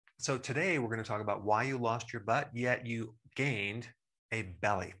So today we're going to talk about why you lost your butt, yet you gained a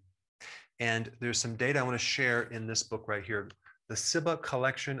belly. And there's some data I want to share in this book right here, the SIBA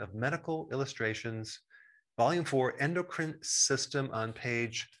Collection of Medical Illustrations, Volume 4, Endocrine System on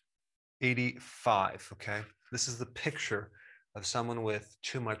page 85, okay? This is the picture of someone with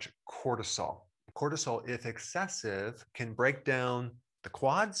too much cortisol. Cortisol, if excessive, can break down the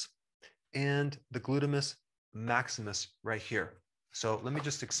quads and the gluteus maximus right here. So let me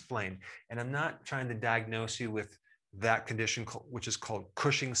just explain. And I'm not trying to diagnose you with that condition, which is called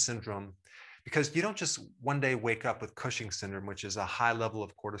Cushing syndrome, because you don't just one day wake up with Cushing syndrome, which is a high level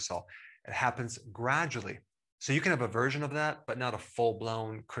of cortisol. It happens gradually. So you can have a version of that, but not a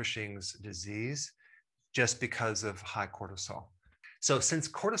full-blown Cushing's disease just because of high cortisol. So since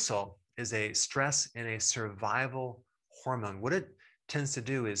cortisol is a stress and a survival hormone, what it tends to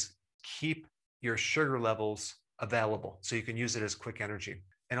do is keep your sugar levels available so you can use it as quick energy.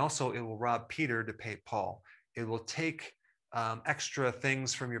 And also it will rob Peter to pay Paul. It will take extra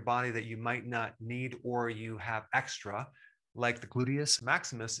things from your body that you might not need or you have extra, like the gluteus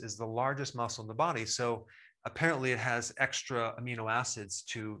maximus is the largest muscle in the body. So apparently it has extra amino acids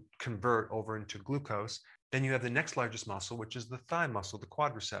to convert over into glucose. Then you have the next largest muscle, which is the thigh muscle, the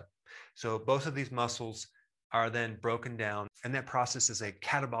quadriceps. So both of these muscles are then broken down, and that process is a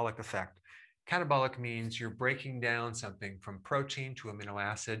catabolic effect. Catabolic means you're breaking down something from protein to amino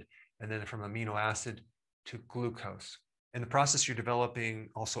acid, and then from amino acid to glucose. In the process, you're developing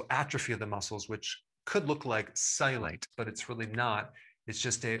also atrophy of the muscles, which could look like cellulite, but it's really not. It's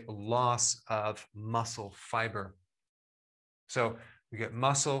just a loss of muscle fiber. So we get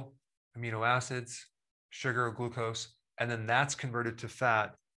muscle, amino acids, sugar, glucose, and then that's converted to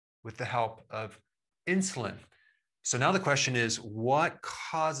fat with the help of insulin. So now the question is, what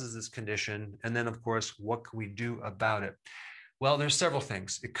causes this condition? And then, of course, what can we do about it? Well, there's several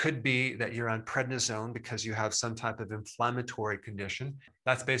things. It could be that you're on prednisone because you have some type of inflammatory condition.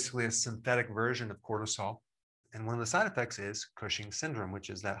 That's basically a synthetic version of cortisol. And one of the side effects is Cushing syndrome, which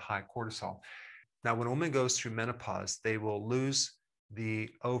is that high cortisol. Now, when a woman goes through menopause, they will lose the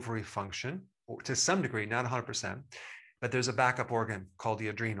ovary function to some degree, not 100%, but there's a backup organ called the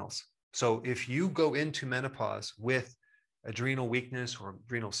adrenals. So if you go into menopause with adrenal weakness or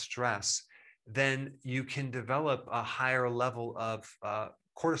adrenal stress, then you can develop a higher level of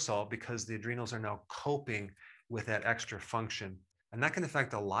cortisol because the adrenals are now coping with that extra function. And that can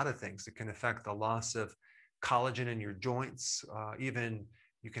affect a lot of things. It can affect the loss of collagen in your joints. Even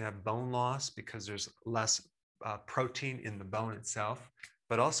you can have bone loss because there's less protein in the bone itself.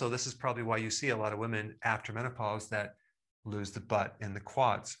 But also, this is probably why you see a lot of women after menopause that lose the butt and the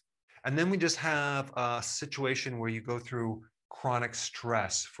quads. And then we just have a situation where you go through chronic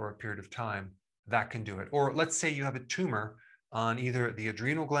stress for a period of time. That can do it. Or let's say you have a tumor on either the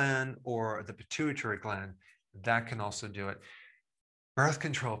adrenal gland or the pituitary gland. That can also do it. Birth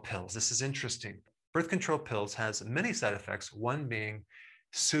control pills. This is interesting. Birth control pills has many side effects, one being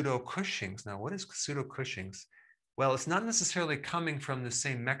pseudo-Cushing's. Now, what is pseudo-Cushing's? Well, it's not necessarily coming from the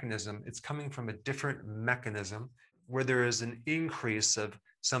same mechanism. It's coming from a different mechanism where there is an increase of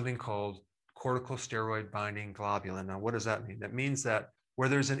something called corticosteroid binding globulin. Now, what does that mean? That means that where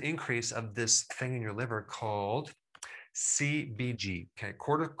there's an increase of this thing in your liver called CBG, okay,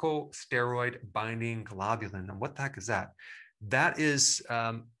 corticosteroid binding globulin. And what the heck is that? That is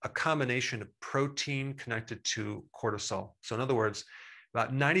a combination of protein connected to cortisol. So in other words,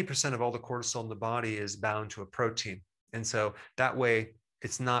 about 90% of all the cortisol in the body is bound to a protein. And so that way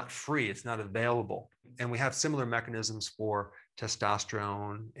it's not free, it's not available. And we have similar mechanisms for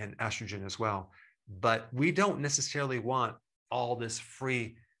testosterone and estrogen as well. But we don't necessarily want all this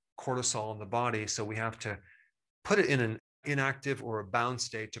free cortisol in the body. So we have to put it in an inactive or a bound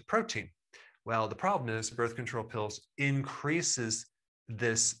state to protein. Well, the problem is birth control pills increases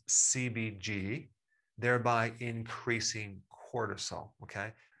this CBG, thereby increasing cortisol,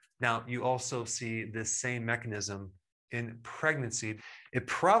 okay? Now, you also see this same mechanism in pregnancy. It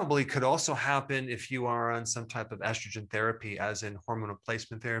probably could also happen if you are on some type of estrogen therapy, as in hormone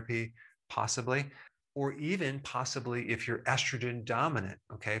replacement therapy, possibly, or even possibly if you're estrogen dominant,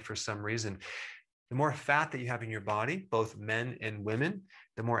 okay, for some reason. The more fat that you have in your body, both men and women,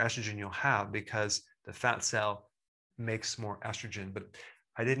 the more estrogen you'll have because the fat cell makes more estrogen. But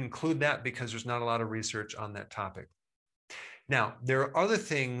I didn't include that because there's not a lot of research on that topic. Now, there are other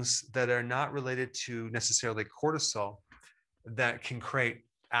things that are not related to necessarily cortisol that can create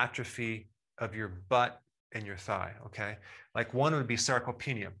atrophy of your butt and your thigh, okay? Like one would be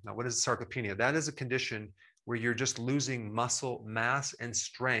sarcopenia. Now, what is sarcopenia? That is a condition where you're just losing muscle mass and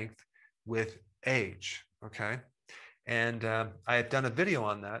strength with age, okay? And I have done a video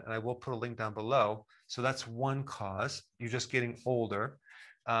on that, and I will put a link down below. So that's one cause. You're just getting older.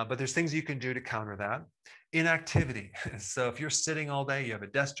 But there's things you can do to counter that. Inactivity. So if you're sitting all day, you have a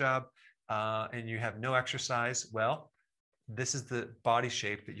desk job, and you have no exercise, well, this is the body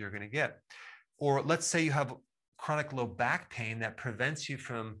shape that you're going to get. Or let's say you have chronic low back pain that prevents you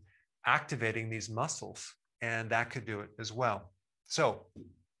from activating these muscles, and that could do it as well. So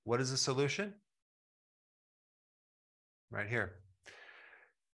what is the solution? Right here.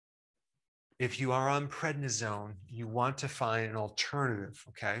 If you are on prednisone, you want to find an alternative,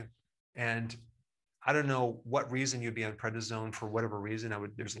 okay? And I don't know what reason you'd be on prednisone. For whatever reason,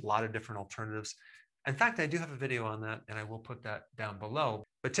 there's a lot of different alternatives. In fact, I do have a video on that, and I will put that down below.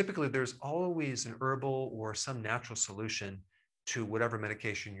 But typically, there's always an herbal or some natural solution to whatever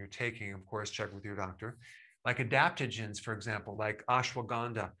medication you're taking. Of course, check with your doctor. Like adaptogens, for example, like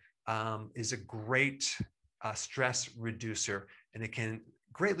ashwagandha, is a great stress reducer, and it can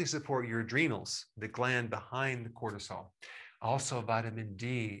greatly support your adrenals, the gland behind the cortisol. Also, vitamin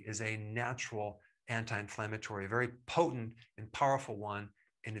D is a natural anti-inflammatory, very potent and powerful one,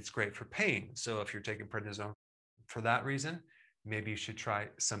 and it's great for pain. So if you're taking prednisone for that reason, maybe you should try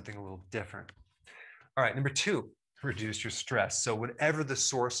something a little different. All right, number 2, reduce your stress. So whatever the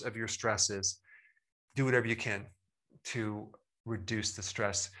source of your stress is, do whatever you can to reduce the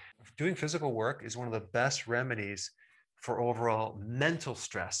stress. Doing physical work is one of the best remedies for overall mental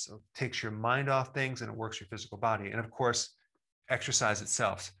stress. So it takes your mind off things and it works your physical body. And of course, exercise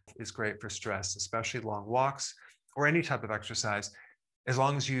itself is great for stress, especially long walks or any type of exercise, as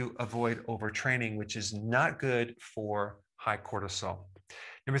long as you avoid overtraining, which is not good for high cortisol.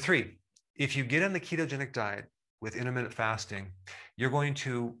 Number 3, if you get on the ketogenic diet with intermittent fasting, you're going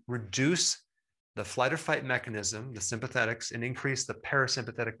to reduce the flight or fight mechanism, the sympathetics, and increase the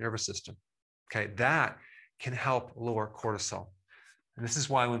parasympathetic nervous system. Okay, that can help lower cortisol. And this is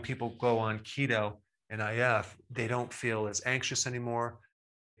why when people go on keto and IF, they don't feel as anxious anymore.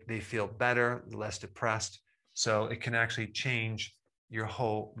 They feel better, less depressed. So it can actually change your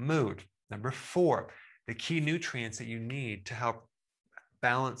whole mood. Number 4, the key nutrients that you need to help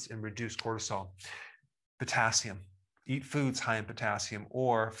balance and reduce cortisol. Potassium. Eat foods high in potassium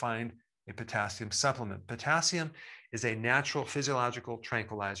or find a potassium supplement. Potassium is a natural physiological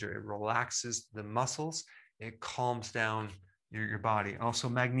tranquilizer. It relaxes the muscles. It calms down your body. Also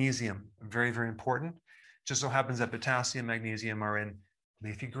magnesium, very, very important. Just so happens that potassium, magnesium are in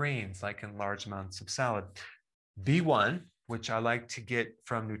leafy greens, like in large amounts of salad. B1, which I like to get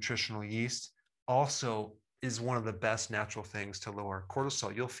from nutritional yeast, also is one of the best natural things to lower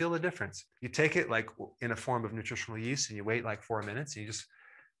cortisol. You'll feel the difference. You take it like in a form of nutritional yeast and you wait like 4 minutes and you just,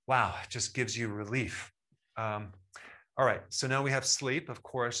 wow, it just gives you relief. All right, so now we have sleep. Of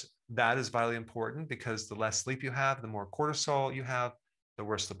course, that is vitally important because the less sleep you have, the more cortisol you have, the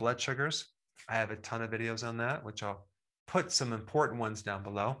worse the blood sugars. I have a ton of videos on that, which I'll put some important ones down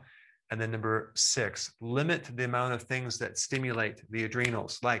below. And then number 6, limit the amount of things that stimulate the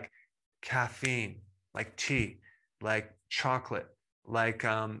adrenals, like caffeine, like tea, like chocolate, like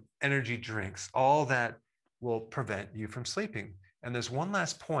energy drinks. All that will prevent you from sleeping. And there's one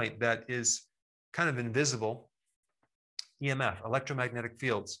last point that is kind of invisible. EMF, electromagnetic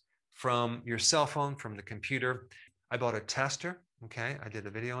fields, from your cell phone, from the computer. I bought a tester, okay? I did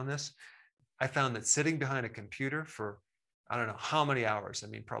a video on this. I found that sitting behind a computer for, I don't know how many hours, I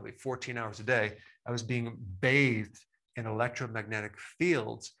mean, probably 14 hours a day, I was being bathed in electromagnetic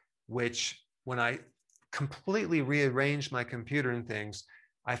fields, which when I completely rearranged my computer and things,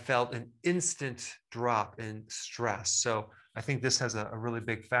 I felt an instant drop in stress. So I think this has a really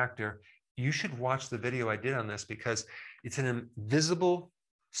big factor. You should watch the video I did on this because it's an invisible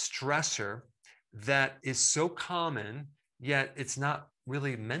stressor that is so common, yet it's not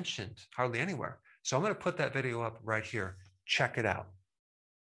really mentioned hardly anywhere. So I'm going to put that video up right here. Check it out.